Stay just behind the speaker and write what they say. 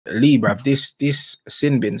Lee, bruv, this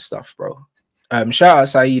sin bin stuff, bro. Shout out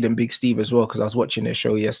Saeed and Big Steve as well, because I was watching their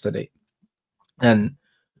show yesterday. And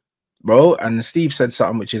bro, and Steve said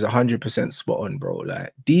something which is 100% spot on, bro.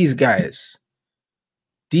 Like these guys,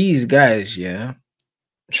 yeah,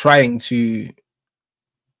 trying to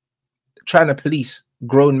police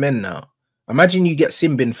grown men now. Imagine you get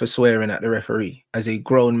sin bin for swearing at the referee as a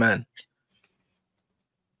grown man.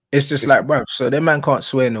 It's just like, bruv, so that man can't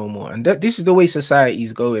swear no more. And this is the way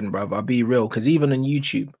society's going, bruv. I'll be real, because even on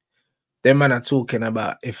YouTube, them man are talking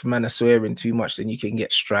about if man are swearing too much, then you can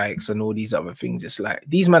get strikes and all these other things. It's like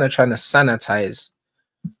these men are trying to sanitize,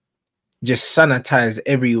 just sanitize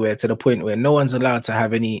everywhere to the point where no one's allowed to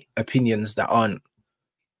have any opinions that aren't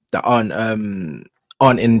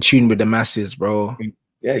in tune with the masses, bro.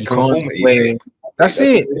 Yeah, you can't swear. That's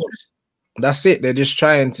it. That's it. They're just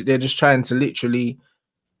trying to literally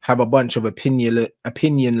have a bunch of opinionless,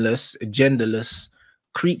 agendaless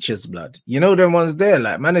creatures, blood. You know them ones there,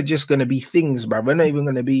 like man are just gonna be things, bro. We're not even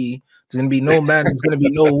gonna be. There's gonna be no man. There's gonna be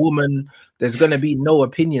no woman. There's gonna be no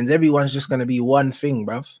opinions. Everyone's just gonna be one thing,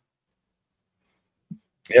 bruv.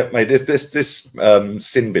 Yeah, mate. This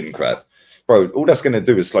sin bin crap, bro. All that's gonna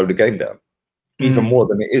do is slow the game down even more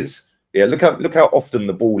than it is. Yeah, look how often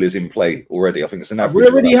the ball is in play already. I think it's an average.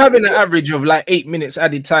 We're already having an average of like 8 minutes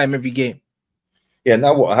added time every game. Yeah.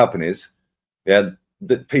 Now what will happen is,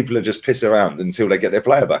 that people are just piss around until they get their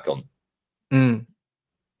player back on.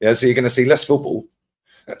 Yeah, so you're going to see less football.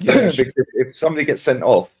 Yeah, because if somebody gets sent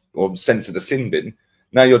off or sent to the sin bin,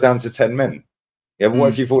 now you're down to 10 men. Yeah, but what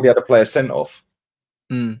if you've already had a player sent off?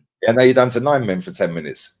 Yeah, now you're down to 9 men for 10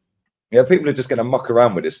 minutes. Yeah, people are just going to muck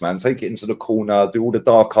around with this, man. Take it into the corner, do all the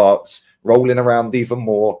dark arts, rolling around even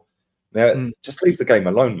more. Yeah, just leave the game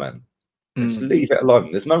alone, man. Just leave it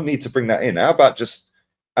alone. There's no need to bring that in. How about just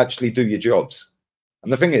actually do your jobs?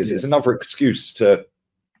 And the thing is, it's another excuse to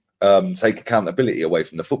take accountability away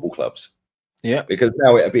from the football clubs. Yeah, because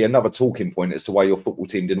now it'll be another talking point as to why your football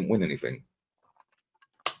team didn't win anything.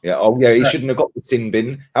 Yeah, oh yeah, he shouldn't have got the sin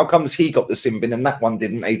bin. How comes he got the sin bin and that one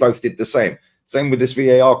didn't? They both did the same. Same with this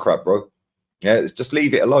VAR crap, bro. Yeah, it's just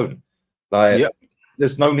leave it alone. Like,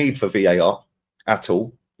 there's no need for VAR at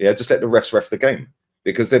all. Yeah, just let the refs ref the game,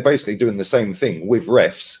 because they're basically doing the same thing with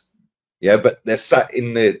refs. Yeah, but they're sat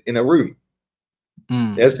in a room.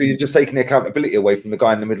 Yeah, so you're just taking the accountability away from the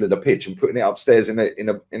guy in the middle of the pitch and putting it upstairs in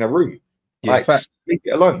a room. Yeah, like, just leave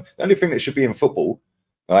it alone. The only thing that should be in football,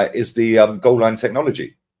 right, is the goal line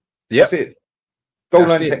technology. Yeah, that's it. Goal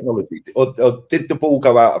line technology, or did the ball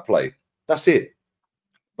go out of play? That's it.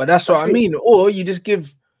 But that's what I mean. Or you just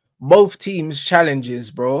give both teams challenges,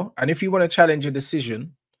 bro. And if you want to challenge a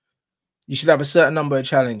decision, you should have a certain number of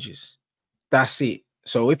challenges. That's it.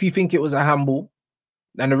 So if you think it was a handball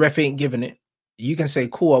and the ref ain't giving it, you can say,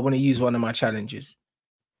 cool, I want to use one of my challenges.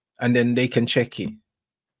 And then they can check it.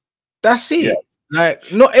 That's it. Yeah.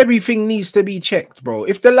 Like, not everything needs to be checked, bro.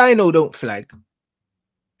 If the lino don't flag,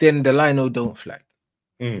 then the lino don't flag.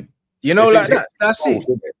 You know, like that. That's it.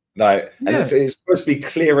 Like, and it's supposed to be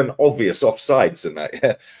clear and obvious offsides and that.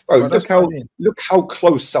 Yeah. Bro, look how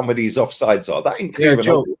close some of these offsides are. That ain't clear and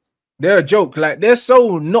obvious. They're a joke. Like, they're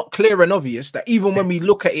so not clear and obvious that even when we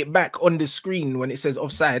look at it back on the screen when it says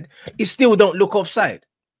offside, it still don't look offside.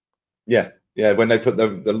 Yeah, yeah. When they put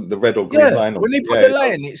the red or green line on, when they put the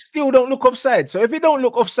line, it still don't look offside. So if it don't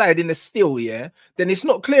look offside in the still, then it's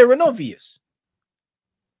not clear and obvious.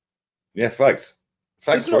 Yeah, facts.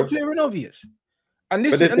 It's not clear and obvious. And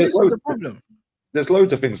this is the problem. There's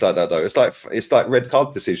loads of things like that though. It's like red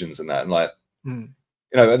card decisions and that, and like you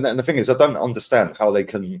know, and the thing is, I don't understand how they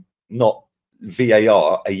can not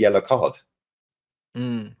VAR a yellow card.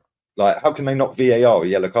 Like, how can they not VAR a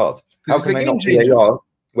yellow card? How can they not VAR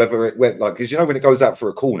whether it went, like, because you know when it goes out for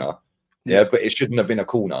a corner, but it shouldn't have been a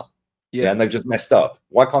corner, and they've just messed up.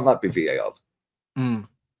 Why can't that be VAR?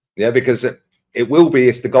 Yeah, because it will be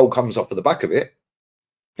if the goal comes off of the back of it.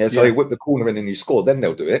 Yeah, so you whip the corner in and you score, then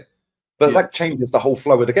they'll do it. But that changes the whole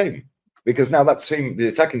flow of the game, because now that team, the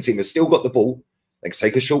attacking team, has still got the ball. They can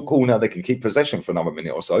take a short corner, they can keep possession for another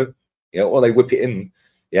minute or so, or they whip it in,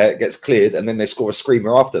 it gets cleared, and then they score a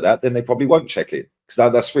screamer after that. Then they probably won't check it, because now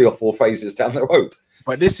that's 3 or 4 phases down the road.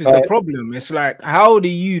 But this is the problem. It's like, how do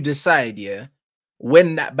you decide,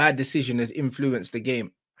 when that bad decision has influenced the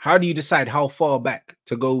game? How do you decide how far back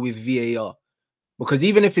to go with VAR? Because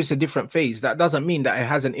even if it's a different phase, that doesn't mean that it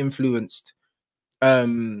hasn't influenced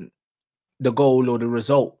the goal or the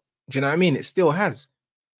result. Do you know what I mean? It still has.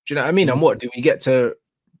 Do you know what I mean? And what do we get to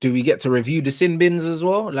review the sin bins as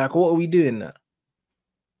well? Like, what are we doing there?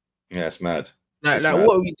 Yeah, it's mad. Like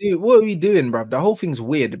what are we doing? What are we doing, bruv? The whole thing's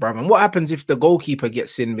weird, bruv. And what happens if the goalkeeper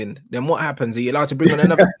gets sin binned? Then what happens? Are you allowed to bring on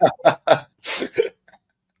another?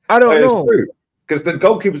 I don't know. Because the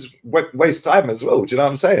goalkeepers waste time as well. Do you know what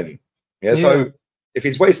I'm saying? Yeah. So if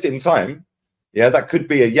he's wasting time, yeah, that could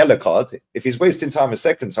be a yellow card. If he's wasting time a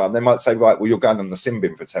second time, they might say, right, well, you're going on the sin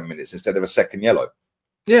bin for 10 minutes instead of a second yellow.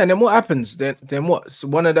 Yeah, and then what happens? Then what? So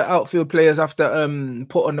one of the outfield players have to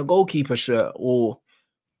put on the goalkeeper shirt, or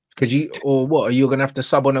what? Are you gonna have to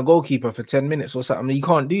sub on a goalkeeper for 10 minutes or something? You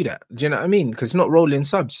can't do that. Do you know what I mean? Because it's not rolling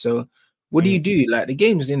subs. So what do you do? Like, the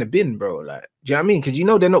game's in the bin, bro. Like, do you know what I mean? Because you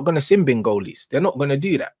know they're not gonna sin bin goalies. They're not gonna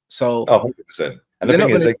do that. So 100%. And the thing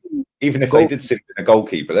is, even if they did sin bin a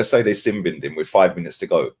goalkeeper, let's say they sin binned him with 5 minutes to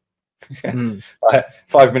go.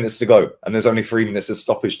 5 minutes to go, and there's only 3 minutes of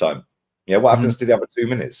stoppage time. Yeah, what happens to the other 2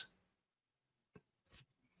 minutes?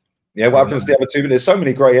 Yeah, what happens to the other 2 minutes? So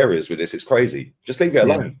many grey areas with this. It's crazy. Just leave it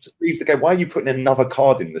alone. Just leave the game. Why are you putting another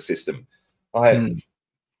card in the system?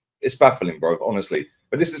 It's baffling, bro, honestly.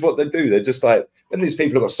 But this is what they do. They're just like, when these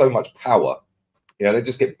people have got so much power, you know, they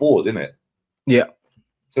just get bored, innit? Yeah.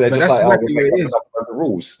 So they're just like, exactly the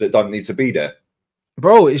rules that don't need to be there.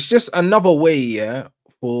 Bro, it's just another way,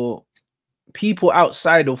 for people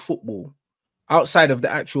outside of football, outside of the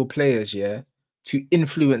actual players, to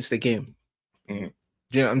influence the game. Do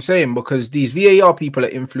you know what I'm saying? Because these VAR people are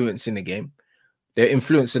influencing the game. They're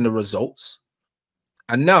influencing the results.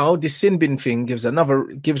 And now this sin bin thing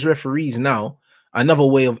gives referees now another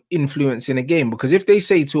way of influencing a game. Because if they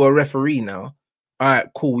say to a referee now, all right,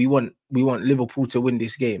 cool, we want Liverpool to win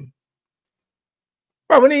this game.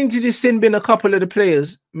 Right, when they need to just sin bin a couple of the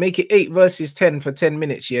players, make it 8 versus 10 for 10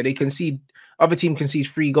 minutes, they concede, other team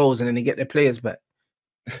concedes 3 goals and then they get their players back.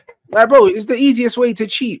 Like, bro, it's the easiest way to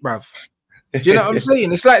cheat, bruv. Do you know what I'm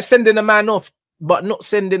saying? It's like sending a man off, but not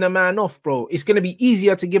sending a man off, bro. It's going to be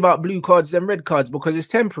easier to give out blue cards than red cards because it's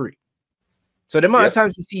temporary. So the amount of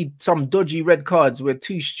times you see some dodgy red cards with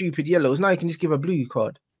 2 stupid yellows, now you can just give a blue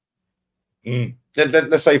card.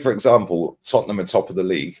 Let's say, for example, Tottenham are top of the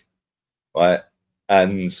league, right?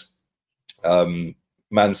 And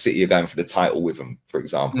Man City are going for the title with them, for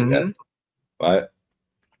example, right?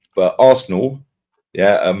 But Arsenal,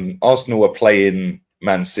 Arsenal are playing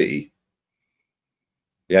Man City,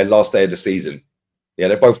 last day of the season.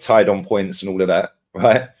 They're both tied on points and all of that,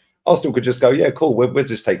 right? Arsenal could just go, yeah, cool, we'll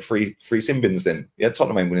just take three sin bins then. Yeah,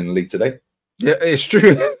 Tottenham ain't winning the league today. Yeah, it's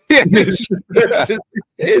true. It is,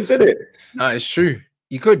 isn't it? No, it's true.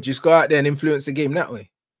 You could just go out there and influence the game that way.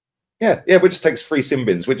 Yeah, we just take 3 sin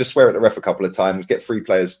bins. We just swear at the ref a couple of times, get 3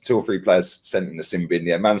 players, 2 or 3 players sent in the sin bin.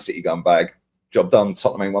 Yeah, Man City gun bag, job done.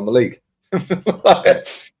 Tottenham ain't won the league.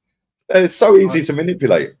 It's so easy to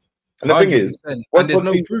manipulate. And the thing is, and there's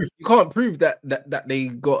no proof. You can't prove that they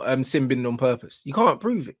got sin bin on purpose. You can't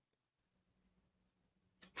prove it.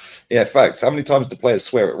 Yeah, facts. How many times do players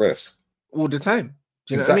swear at refs? All the time.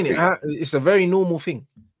 Do you know what I mean? It's a very normal thing.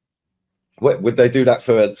 Would they do that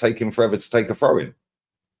for taking forever to take a throw in?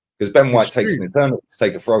 Because Ben White takes an eternity to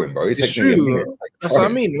take a throw in, bro. It's true. That's what I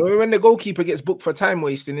mean. When the goalkeeper gets booked for time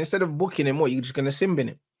wasting, instead of booking him, you're just gonna sin bin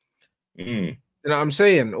him. You know what I'm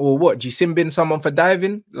saying? Or what? Do you sin bin someone for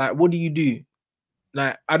diving? Like, what do you do?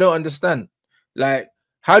 Like, I don't understand. Like,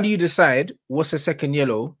 how do you decide what's a second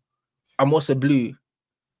yellow and what's a blue?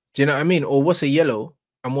 Do you know what I mean? Or what's a yellow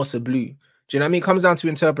and what's a blue? Do you know what I mean? It comes down to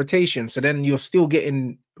interpretation. So then you're still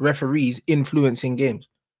getting referees influencing games.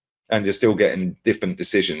 And you're still getting different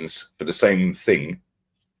decisions for the same thing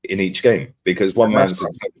in each game, because one man's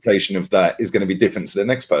interpretation of that is going to be different to the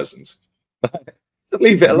next person's. Just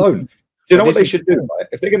leave it alone. Do you know what they should do? Right?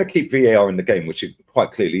 If they're going to keep VAR in the game, which it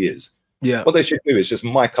quite clearly is, what they should do is just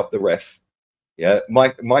mic up the ref. Yeah,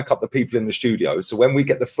 mic up the people in the studio. So when we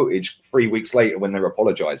get the footage 3 weeks later when they're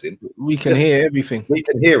apologizing, we can hear everything. We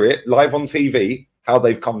can hear it live on TV, how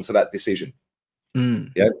they've come to that decision.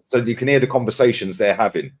 Yeah, so you can hear the conversations they're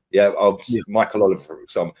having. Michael Oliver, for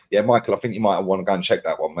example. Yeah, Michael, I think you might want to go and check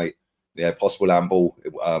that one, mate. Yeah, possible handball.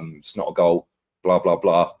 It's not a goal. Blah blah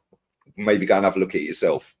blah. Maybe go and have a look at it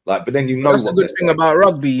yourself. Like, but then you know that's the good thing about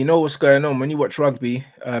rugby. You know what's going on when you watch rugby.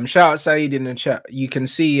 Shout out Saeed in the chat. You can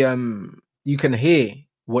see, you can hear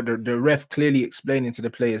what the ref clearly explaining to the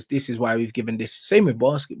players. This is why we've given this. Same with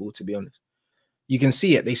basketball, to be honest. You can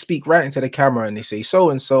see it. They speak right into the camera and they say, so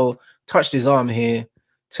and so touched his arm here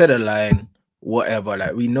to the line, whatever.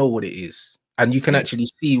 Like, we know what it is. And you can actually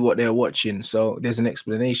see what they're watching. So there's an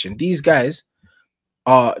explanation. These guys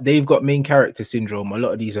they've got main character syndrome, a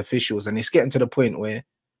lot of these officials, and it's getting to the point where,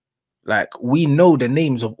 like, we know the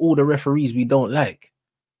names of all the referees we don't like.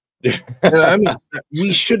 You know what I mean? Like,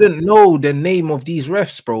 we shouldn't know the name of these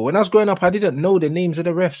refs, bro. When I was growing up, I didn't know the names of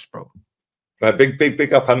the refs, bro.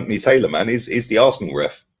 Big up Anthony Taylor, man. He's the Arsenal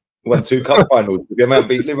ref. He won 2 cup finals. The man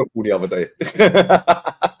beat Liverpool the other day.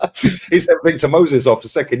 He sent Victor Moses off the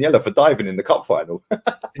second yellow for diving in the cup final.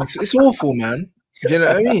 It's awful, man. Do you know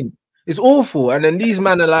what I mean? It's awful. And then these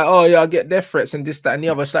men are like, oh yeah, I'll get death threats and this, that, and the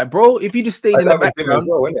other. It's like, bro, if you just stayed in the background,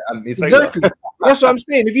 well, exactly. That's what I'm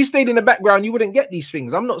saying. If you stayed in the background, you wouldn't get these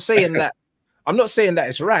things. I'm not saying that. I'm not saying that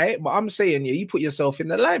it's right, but I'm saying, yeah, you put yourself in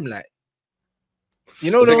the limelight.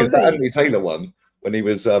 You know the what I'm saying? Anthony Taylor one when he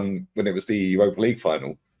was when it was the Europa League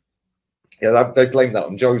final. Yeah, they blamed that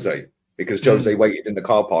on Jose because Jose waited in the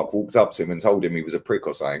car park, walked up to him, and told him he was a prick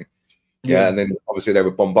or something. Yeah, and then obviously they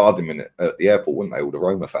were bombarding him at the airport, weren't they? All the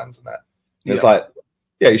Roma fans and that. And it's like,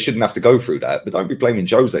 yeah, you shouldn't have to go through that, but don't be blaming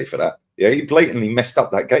Jose for that. Yeah, he blatantly messed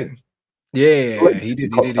up that game. Yeah, he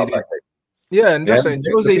did. Yeah, and just saying,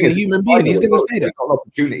 Jose's a human being. He's going to say that. He's got an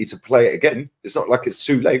opportunity to play it again. It's not like it's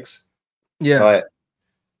 2 legs. Yeah. Like,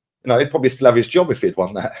 you know, he'd probably still have his job if he'd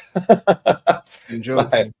won that.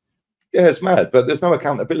 Like, yeah, it's mad, but there's no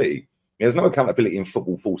accountability. There's no accountability in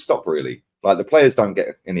football, full stop, really. Like, the players don't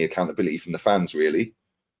get any accountability from the fans, really.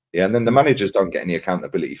 Yeah, and then the managers don't get any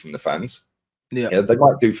accountability from the fans. Yeah, they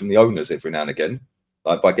might do from the owners every now and again,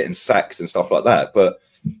 like by getting sacked and stuff like that. But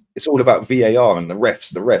it's all about VAR and the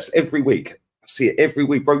refs every week. I see it every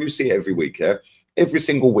week, bro. You see it every week, yeah? Every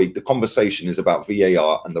single week, the conversation is about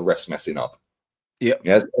VAR and the refs messing up. Yeah,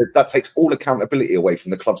 that takes all accountability away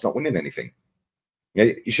from the clubs not winning anything.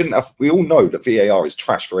 Yeah, you shouldn't have. We all know that VAR is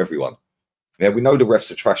trash for everyone. Yeah, we know the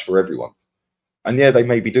refs are trash for everyone. And yeah, they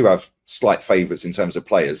maybe do have slight favourites in terms of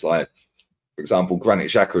players. Like, for example,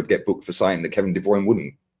 Granit Xhaka would get booked for something that Kevin De Bruyne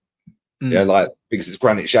wouldn't. Yeah, like, because it's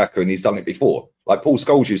Granit Xhaka and he's done it before. Like, Paul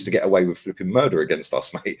Scholes used to get away with flipping murder against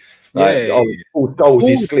us, mate. Like, Paul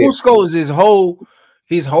Scholes, Paul Scholes,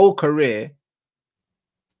 his whole career,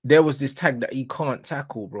 there was this tag that he can't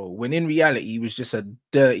tackle, bro. When in reality, he was just a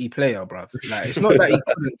dirty player, bro. Like, it's not that he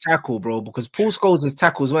couldn't tackle, bro, because Paul Scholes'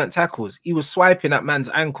 tackles weren't tackles. He was swiping at man's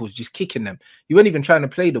ankles, just kicking them. He wasn't even trying to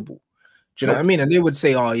play the ball. Do you know what I mean? And they would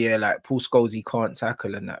say, oh, yeah, like, Paul Scholes, he can't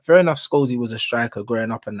tackle and that. Fair enough, Scholes, was a striker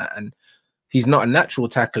growing up and that, and he's not a natural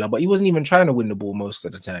tackler, but he wasn't even trying to win the ball most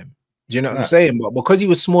of the time. Do you know what I'm saying? But because he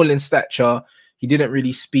was small in stature, he didn't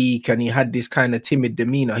really speak, and he had this kind of timid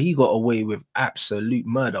demeanor, he got away with absolute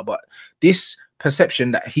murder. But this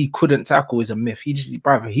perception that he couldn't tackle is a myth. He just,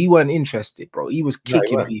 brother, he weren't interested, bro. He was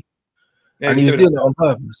kicking people. Yeah, and he was doing it on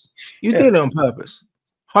purpose. He was doing it on purpose.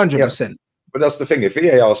 100%. But that's the thing. If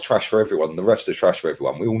VAR is trash for everyone, the refs are trash for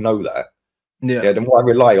everyone. We all know that. Yeah. Then why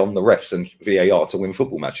rely on the refs and VAR to win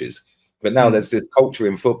football matches? But now there's this culture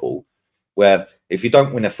in football where if you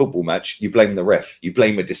don't win a football match, you blame the ref, you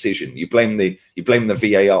blame a decision, you blame the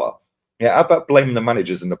VAR. Yeah, how about blaming the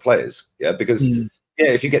managers and the players? Yeah, because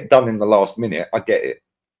if you get done in the last minute, I get it.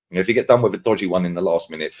 You know, if you get done with a dodgy one in the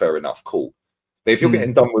last minute, fair enough, cool. But if you're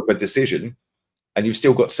getting done with a decision and you've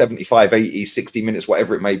still got 75, 80, 60 minutes,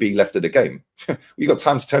 whatever it may be left of the game, you've got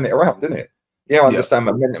time to turn it around, didn't it? Yeah, I understand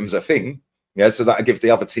momentum's a thing. Yeah, so that'll give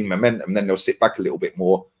the other team momentum, then they'll sit back a little bit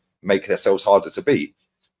more, make themselves harder to beat.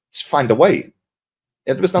 Just find a way.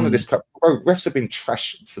 Yeah, there was none of this crap. Bro, refs have been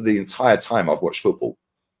trash for the entire time I've watched football.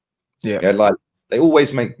 Yeah, like, they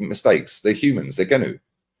always make mistakes. They're humans. They're going to.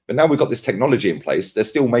 But now we've got this technology in place. They're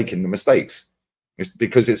still making the mistakes. It's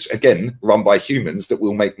because it's, again, run by humans that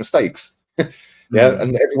will make mistakes. Yeah,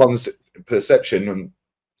 and everyone's perception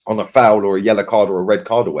on a foul or a yellow card or a red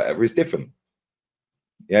card or whatever is different.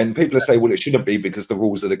 Yeah, and people say, well, it shouldn't be because the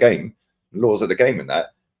rules of the game, laws of the game and that.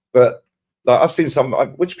 But like, I've seen some,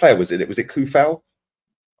 which player was it? Was it Kufal?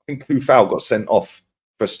 I think Kufal got sent off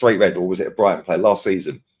for a straight red, or was it a Brighton player last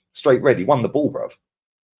season? Straight red, he won the ball, bruv.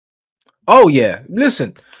 Oh, yeah.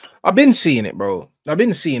 Listen, I've been seeing it, bro.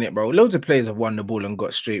 Loads of players have won the ball and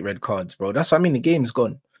got straight red cards, bro. That's what I mean. The game's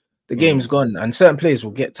gone. The game's gone, and certain players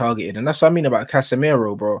will get targeted. And that's what I mean about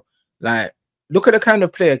Casemiro, bro. Like, look at the kind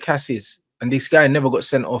of player Cass is. And this guy never got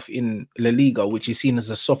sent off in La Liga, which is seen as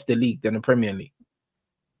a softer league than the Premier League.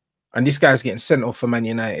 And this guy's getting sent off for Man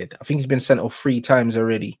United. I think he's been sent off 3 times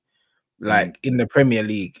already, like in the Premier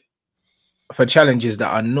League, for challenges that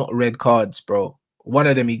are not red cards, bro. One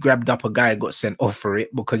of them, he grabbed up a guy, got sent off for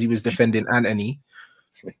it because he was defending Anthony.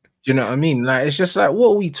 Do you know what I mean? Like, it's just like,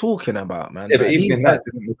 what are we talking about, man? Yeah, like, but even in that,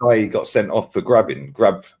 the guy he got sent off for grab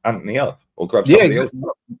Anthony up or grab somebody else.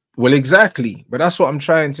 Well, exactly. But that's what I'm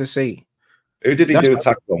trying to say. Who did he do a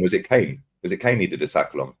tackle on? Was it Kane? Was it Kane he did a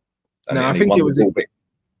tackle on? No, I think it was.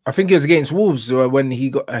 I think it was against Wolves when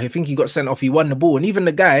he got. I think he got sent off. He won the ball, and even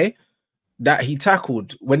the guy that he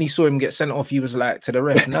tackled, when he saw him get sent off, he was like to the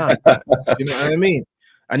ref, "Nah," you know what I mean?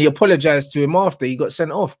 And he apologized to him after he got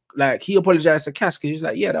sent off. Like, he apologized to Cass because he was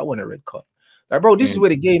like, "Yeah, that wasn't a red card." Like, bro, this is where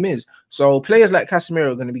the game is. So players like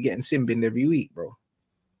Casemiro are going to be getting sin binned every week, bro.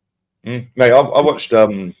 Mate, I watched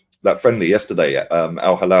that friendly yesterday at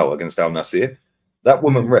Al Hilal against Al Nasir. That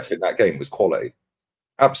woman ref in that game was quality.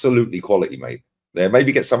 Absolutely quality, mate. There,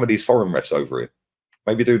 maybe get some of these foreign refs over it.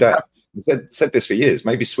 Maybe do that. I've said this for years.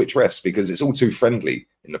 Maybe switch refs because it's all too friendly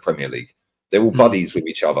in the Premier League. They're all buddies with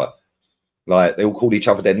each other. Like, they all call each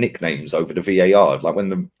other their nicknames over the VAR. Like, when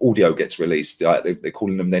the audio gets released, like, they're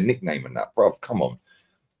calling them their nickname and that. Bro, come on.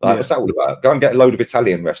 Like, what's that all about? Go and get a load of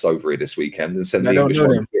Italian refs over here this weekend and send the English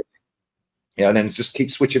ones. Yeah, and then just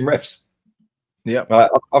keep switching refs. Yeah,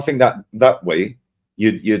 I think that way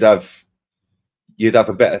you'd have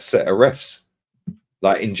a better set of refs,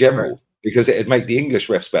 like in general, because it'd make the English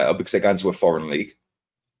refs better because they're going to a foreign league.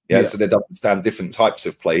 Yeah, so they'd understand different types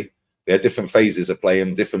of play. They had different phases of play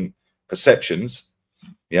and different perceptions.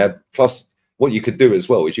 Yeah, plus what you could do as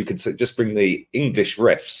well is you could just bring the English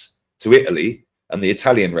refs to Italy and the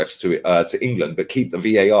Italian refs to England, but keep the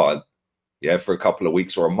VAR. Yeah, for a couple of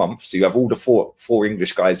weeks or a month. So you have all the four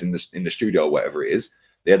English guys in the studio or whatever it is.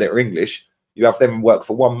 They're English. You have them work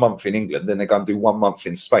for 1 month in England, then they're going to do 1 month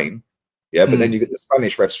in Spain. Yeah, but then you get the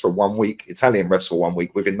Spanish refs for 1 week, Italian refs for 1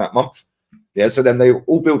 week within that month. Yeah, so then they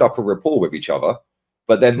all build up a rapport with each other.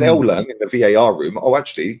 But then they'll learn in the VAR room, oh,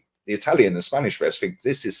 actually, the Italian and Spanish refs think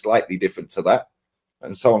this is slightly different to that,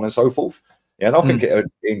 and so on and so forth. Yeah, and I think it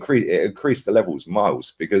increased the levels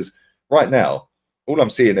miles, because right now, all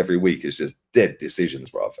I'm seeing every week is just dead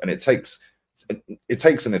decisions, bruv. And it takes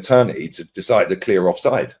an eternity to decide the clear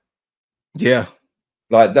offside. Yeah.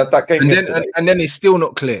 Like that game yesterday. And then it's still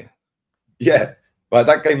not clear. Yeah. Like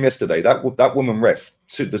that game yesterday, that woman ref,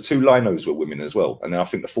 the two linos were women as well. And I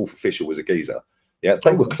think the fourth official was a geezer. Yeah,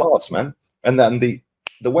 they were class, man. And then the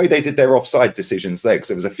way they did their offside decisions there, because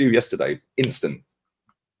there was a few yesterday, instant,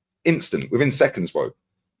 within seconds, bro.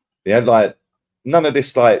 Yeah, like, none of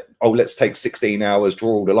this, like, oh, let's take 16 hours, draw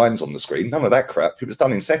all the lines on the screen. None of that crap. It was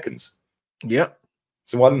done in seconds. Yeah.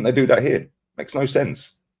 So why didn't they do that here? Makes no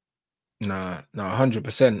sense. Nah,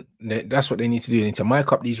 100%. That's what they need to do. They need to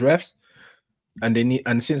mic up these refs. And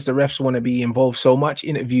since the refs want to be involved so much,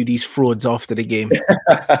 interview these frauds after the game.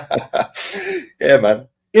 Yeah, man.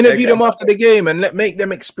 Interview them after the game and make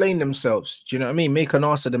them explain themselves. Do you know what I mean? Make an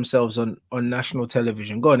ass of themselves on national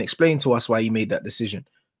television. Go and explain to us why you made that decision.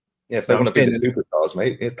 Yeah, if they want to be the superstars,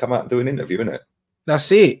 mate, it'd come out and do an interview, innit? That's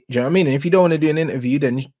it. Do you know what I mean? And if you don't want to do an interview,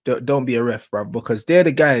 then don't be a ref, bro, because they're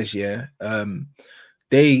the guys, yeah.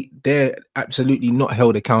 They're absolutely not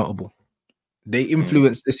held accountable. They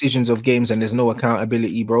influence decisions of games and there's no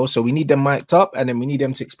accountability, bro. So we need them mic'd up and then we need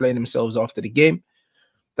them to explain themselves after the game.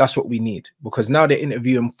 That's what we need, because now they're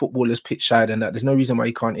interviewing footballers pitch side and that. There's no reason why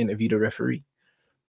you can't interview the referee.